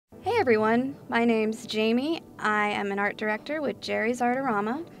everyone, my name's Jamie. I am an art director with Jerry's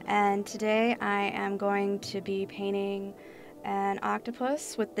Artarama, and today I am going to be painting an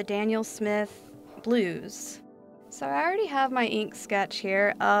octopus with the Daniel Smith Blues. So I already have my ink sketch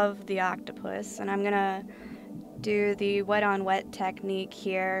here of the octopus, and I'm gonna do the wet on wet technique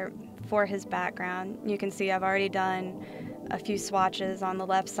here for his background. You can see I've already done a few swatches on the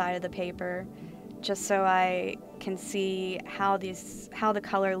left side of the paper, just so I can see how the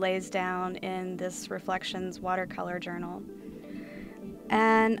color lays down in this Reflections watercolor journal.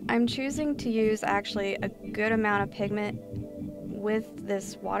 And I'm choosing to use actually a good amount of pigment with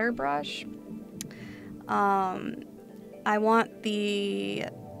this water brush. I want the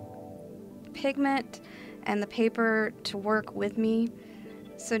pigment and the paper to work with me.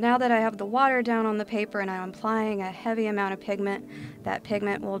 So now that I have the water down on the paper and I'm applying a heavy amount of pigment, that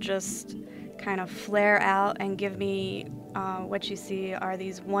pigment will just kind of flare out and give me what you see are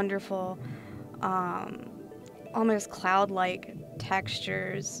these wonderful, almost cloud-like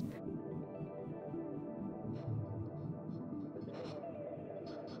textures.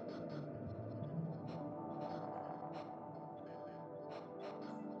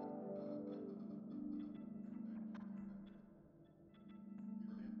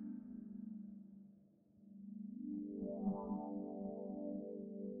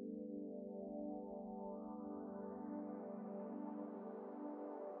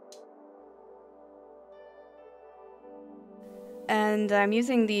 And I'm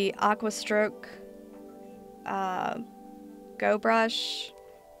using the Aqua Stroke Go brush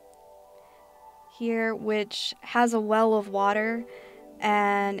here, which has a well of water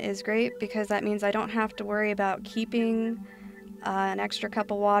and is great because that means I don't have to worry about keeping an extra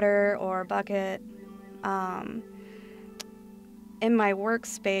cup of water or bucket in my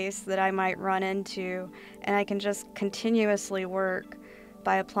workspace that I might run into, and I can just continuously work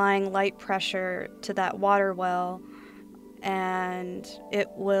by applying light pressure to that water well, and it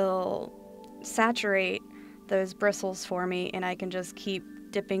will saturate those bristles for me, and I can just keep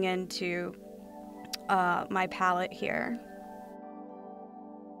dipping into my palette here.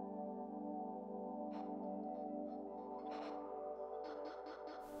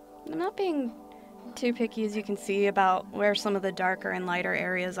 I'm not being too picky, as you can see, about where some of the darker and lighter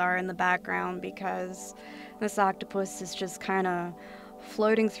areas are in the background, because this octopus is just kind of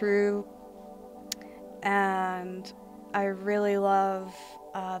floating through, and I really love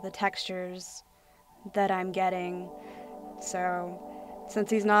the textures that I'm getting. So since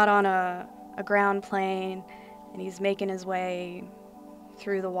he's not on a ground plane and he's making his way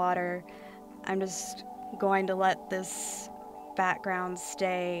through the water, I'm just going to let this background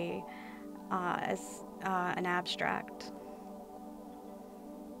stay as an abstract.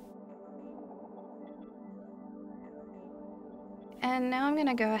 And now I'm going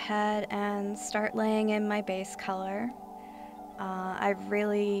to go ahead and start laying in my base color. I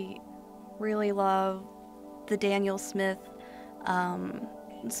really love the Daniel Smith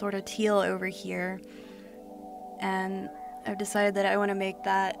sort of teal over here, and I've decided that I want to make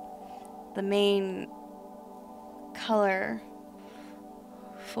that the main color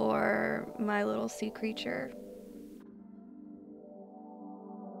for my little sea creature.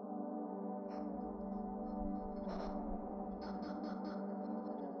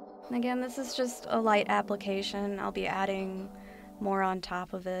 And again, this is just a light application. I'll be adding more on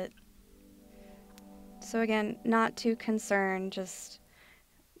top of it. So again, not too concerned, just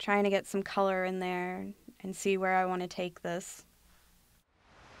trying to get some color in there and see where I want to take this.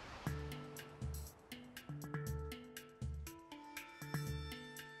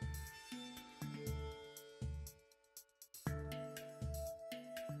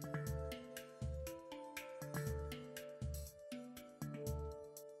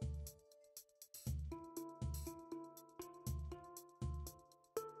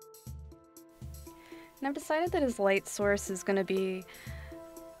 And I've decided that his light source is going to be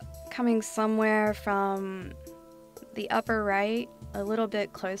coming somewhere from the upper right, a little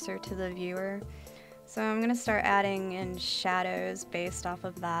bit closer to the viewer. So I'm going to start adding in shadows based off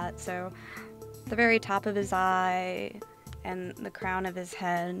of that. So the very top of his eye and the crown of his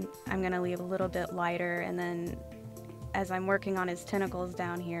head, I'm going to leave a little bit lighter, and then as I'm working on his tentacles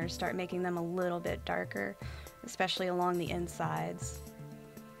down here, start making them a little bit darker, especially along the insides.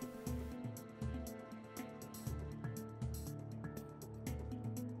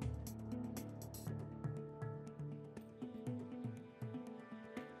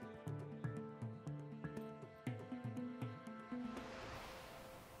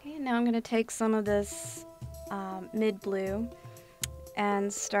 Okay, now I'm going to take some of this mid blue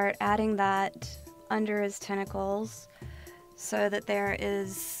and start adding that under his tentacles so that there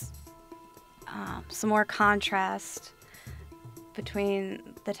is some more contrast between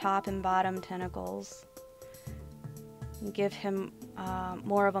the top and bottom tentacles and give him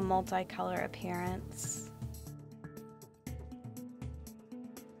more of a multicolor appearance.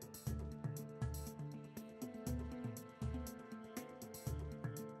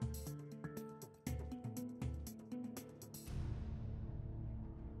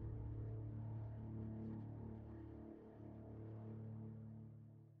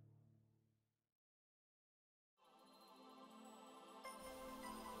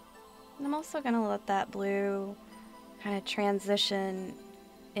 And I'm also going to let that blue kind of transition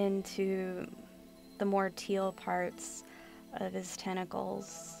into the more teal parts of his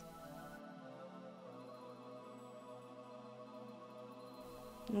tentacles.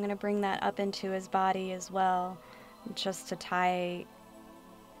 I'm going to bring that up into his body as well, just to tie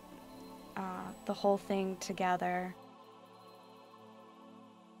the whole thing together.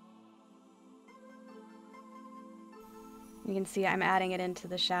 You can see I'm adding it into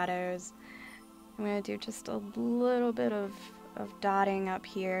the shadows. I'm going to do just a little bit of dotting up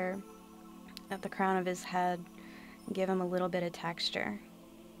here at the crown of his head and give him a little bit of texture.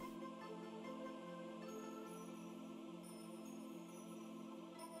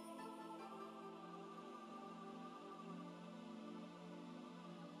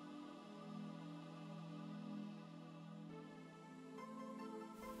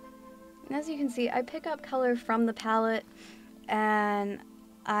 And as you can see, I pick up color from the palette, and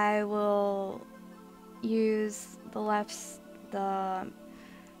I will use the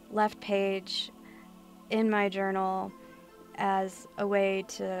left page in my journal as a way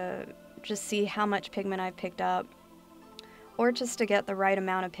to just see how much pigment I've picked up, or just to get the right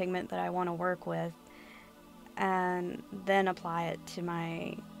amount of pigment that I want to work with, and then apply it to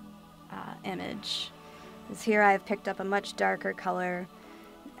my image. Because here I've picked up a much darker color,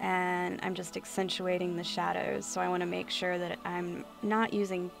 and I'm just accentuating the shadows, so I want to make sure that I'm not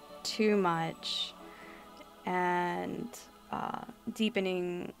using too much and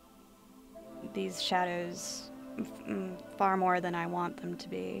deepening these shadows far more than I want them to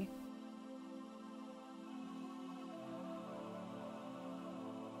be.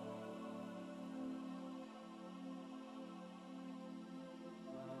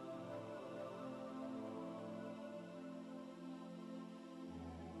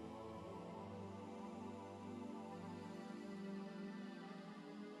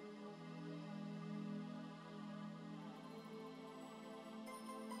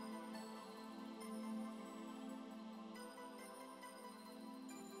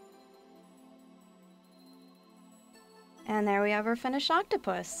 And there we have our finished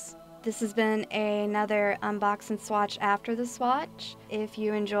octopus. This has been another unbox and swatch after the swatch. If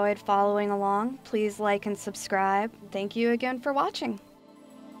you enjoyed following along, please like and subscribe. Thank you again for watching.